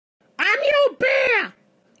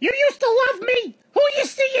of me! Who you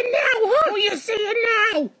seeing now, huh? Who you seeing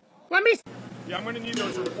now? Let me... Yeah, I'm gonna need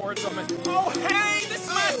those reports on my... Oh, hey, this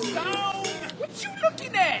is my sound! What you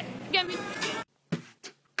looking at? Get me...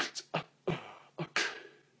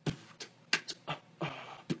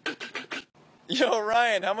 Yo,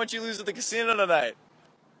 Ryan, how much you lose at the casino tonight?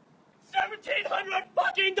 $1,700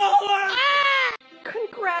 fucking dollars!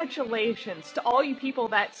 Congratulations to all you people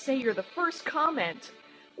that say you're the first comment.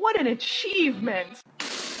 What an achievement!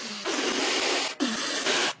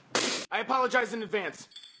 I apologize in advance.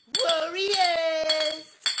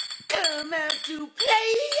 Warriors, come out to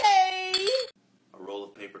play! A roll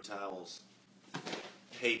of paper towels.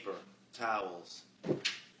 Paper towels. And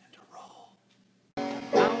a roll.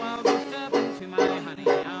 I'll go stepping to my honey.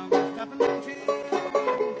 I'll go stepping to.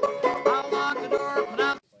 I'll lock the door, put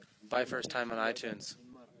out. Buy first time on iTunes.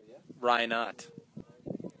 Ryan Ott.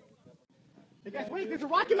 Hey guys, wait, there's a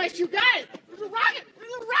rocket mice, you got it! There's a rocket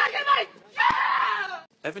mice! Yeah!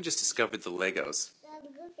 Evan just discovered the Legos. I'm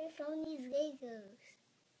looking for these Legos.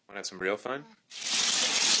 Want to have some real fun?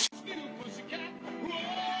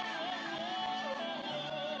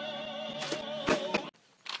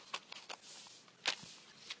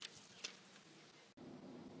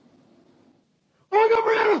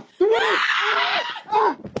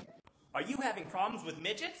 Are you having problems with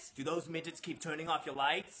midgets? Do those midgets keep turning off your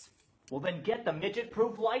lights? Well then get the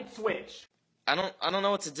midget-proof light switch. I don't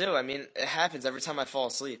know what to do. I mean, it happens every time I fall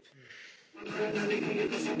asleep.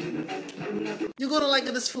 You're gonna like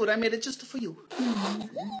this food. I made it just for you.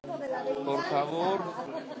 Por favor.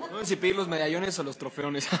 No sé si pedir los medallones o los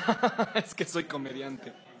trofeones. Es que soy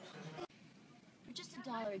comediante. For just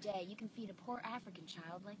 $1 a day, you can feed a poor African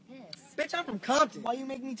child like this. Bitch, I'm from Compton. Why you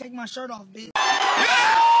make me take my shirt off, bitch?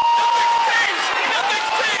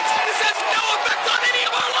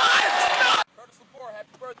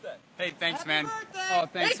 Hey, thanks, man. Oh,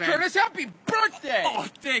 thanks, man. Hey, Curtis, happy birthday! Oh,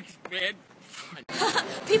 thanks, man.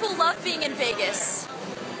 People love being in Vegas.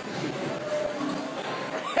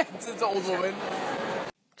 It's an old woman.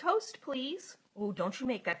 Toast, please. Oh, don't you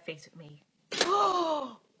make that face at me.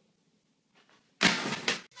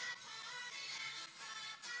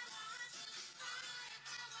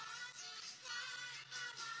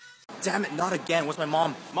 Damn it, not again. Where's my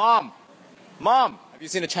mom? Mom! Mom! Have you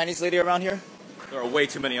seen a Chinese lady around here? There are way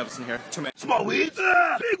too many of us in here. Too many. Small weeds.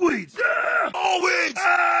 Big weeds. All weeds.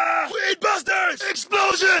 Weed busters.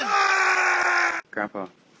 Explosion. Grandpa.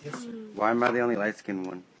 Yes, sir. Why am I the only light-skinned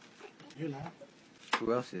one? You're not.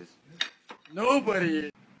 Who else is? Nobody.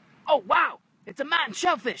 Oh, wow. It's a mountain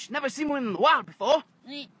shellfish. Never seen one in the wild before.